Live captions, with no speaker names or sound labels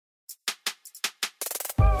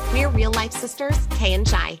We're real life sisters, Kay and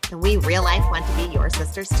Shai, and we real life want to be your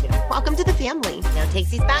sisters too. Welcome to the family. No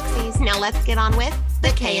takesies backsies. Now let's get on with the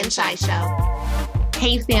Kay and Shai Show.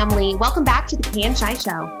 Hey family, welcome back to the Kay and Shai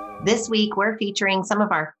Show. This week we're featuring some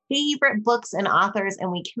of our favorite books and authors,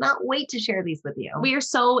 and we cannot wait to share these with you. We are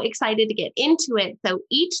so excited to get into it. So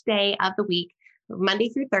each day of the week, Monday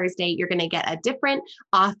through Thursday, you're going to get a different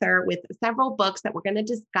author with several books that we're going to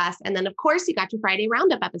discuss. And then, of course, you got your Friday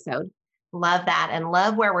Roundup episode. Love that, and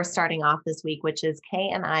love where we're starting off this week, which is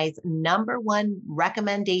Kay and I's number one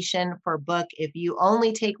recommendation for book. If you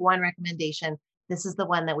only take one recommendation, this is the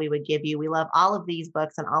one that we would give you. We love all of these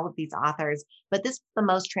books and all of these authors, but this is the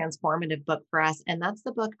most transformative book for us, and that's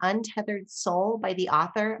the book Untethered Soul by the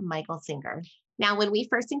author Michael Singer. Now, when we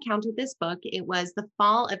first encountered this book, it was the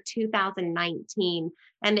fall of 2019,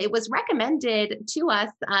 and it was recommended to us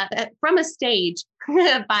from a stage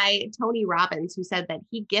by Tony Robbins, who said that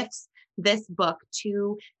he gifts this book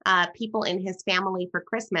to people in his family for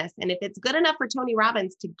Christmas. And if it's good enough for Tony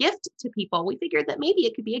Robbins to gift to people, we figured that maybe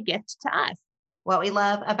it could be a gift to us. What we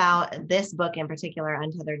love about this book in particular,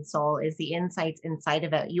 Untethered Soul, is the insights inside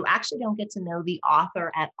of it. You actually don't get to know the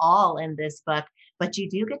author at all in this book, but you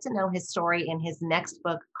do get to know his story in his next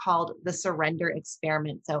book called The Surrender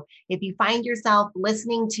Experiment. So if you find yourself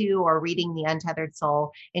listening to or reading The Untethered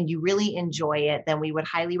Soul and you really enjoy it, then we would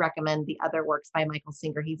highly recommend the other works by Michael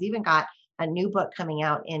Singer. He's even got a new book coming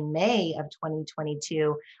out in May of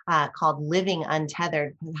 2022 called Living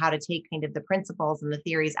Untethered, how to take kind of the principles and the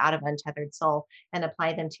theories out of Untethered Soul and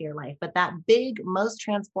apply them to your life. But that big, most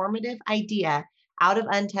transformative idea out of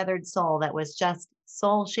Untethered Soul that was just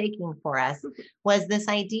soul shaking for us was this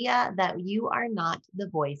idea that you are not the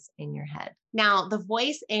voice in your head. Now, the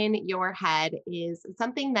voice in your head is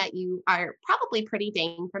something that you are probably pretty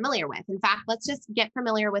dang familiar with. In fact, let's just get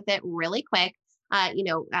familiar with it really quick. I'm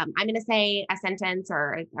going to say a sentence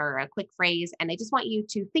or a quick phrase, and I just want you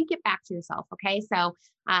to think it back to yourself. Okay. So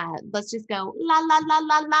let's just go la, la, la,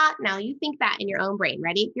 la, la. Now you think that in your own brain.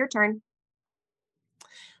 Ready? Your turn.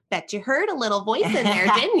 Bet you heard a little voice in there,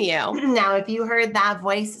 didn't you? Now, if you heard that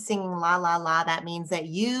voice singing la, la, la, that means that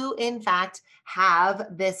you, in fact, have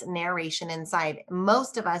this narration inside.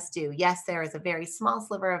 Most of us do. Yes, there is a very small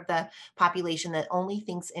sliver of the population that only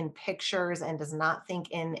thinks in pictures and does not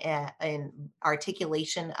think in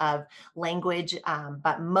articulation of language.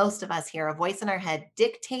 But most of us hear a voice in our head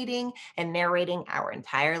dictating and narrating our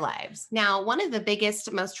entire lives. Now, one of the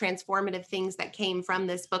biggest, most transformative things that came from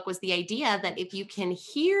this book was the idea that if you can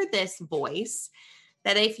hear this voice,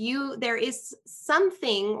 that there is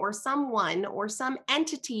something or someone or some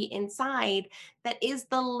entity inside that is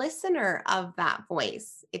the listener of that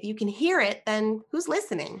voice. If you can hear it, then who's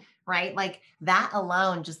listening? Right? Like that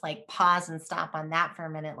alone, just like pause and stop on that for a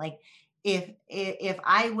minute. Like if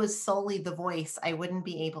I was solely the voice, I wouldn't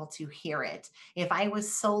be able to hear it. If I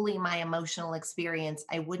was solely my emotional experience,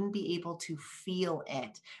 I wouldn't be able to feel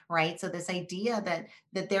it, right? So this idea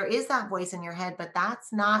that there is that voice in your head, but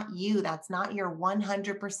that's not you. That's not your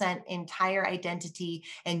 100% entire identity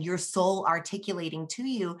and your soul articulating to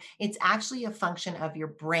you. It's actually a function of your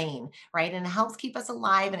brain, right? And it helps keep us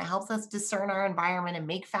alive and it helps us discern our environment and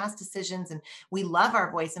make fast decisions. And we love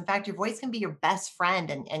our voice. In fact, your voice can be your best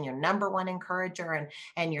friend and your number one encourager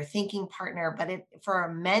and your thinking partner, but it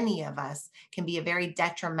for many of us can be a very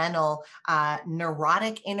detrimental,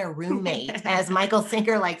 neurotic inner roommate, as Michael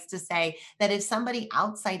Singer likes to say, that if somebody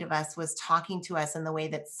outside of us was talking to us in the way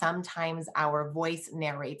that sometimes our voice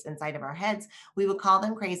narrates inside of our heads, we would call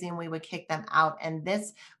them crazy and we would kick them out. And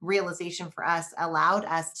this realization for us allowed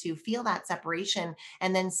us to feel that separation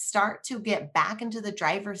and then start to get back into the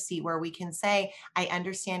driver's seat where we can say, I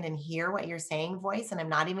understand and hear what you're saying, voice, and I'm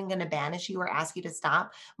not even going to banish you or ask you to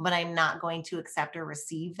stop, but I'm not going to accept or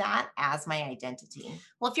receive that as my identity.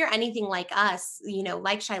 Well, if you're anything like us,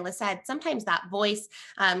 like Shyla said, sometimes that voice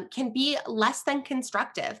can be less than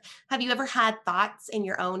constructive. Have you ever had thoughts in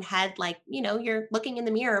your own head, like, you're looking in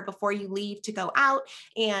the mirror before you leave to go out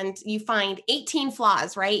and you find 18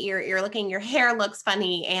 flaws, right? You're looking, your hair looks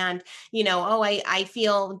funny and, I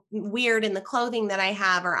feel weird in the clothing that I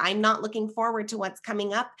have, or I'm not looking forward to what's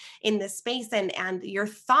coming up in this space. And your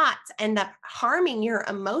thoughts end up harming your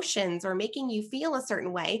emotions or making you feel a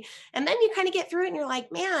certain way. And then you kind of get through it and you're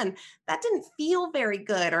like, man, that didn't feel very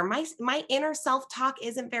good. Or my inner self-talk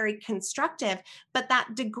isn't very constructive. But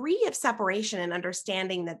that degree of separation and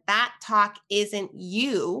understanding that talk isn't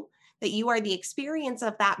you, that you are the experience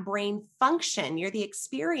of that brain function, you're the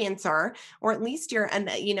experiencer, or at least you're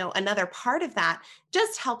another part of that,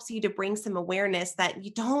 just helps you to bring some awareness that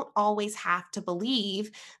you don't always have to believe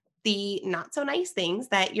the not so nice things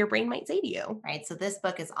that your brain might say to you. Right. So this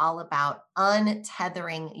book is all about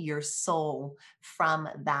untethering your soul from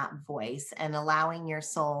that voice and allowing your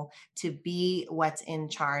soul to be what's in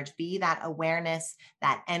charge, be that awareness,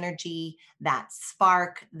 that energy, that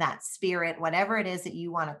spark, that spirit, whatever it is that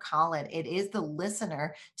you want to call it. It is the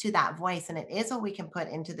listener to that voice. And it is what we can put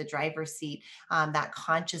into the driver's seat, that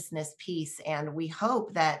consciousness piece. And we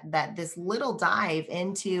hope that this little dive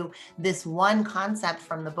into this one concept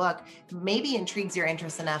from the book maybe intrigues your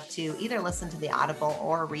interest enough to either listen to the Audible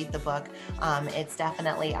or read the book. It's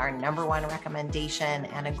definitely our number one recommendation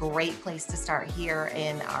and a great place to start here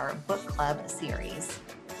in our book club series.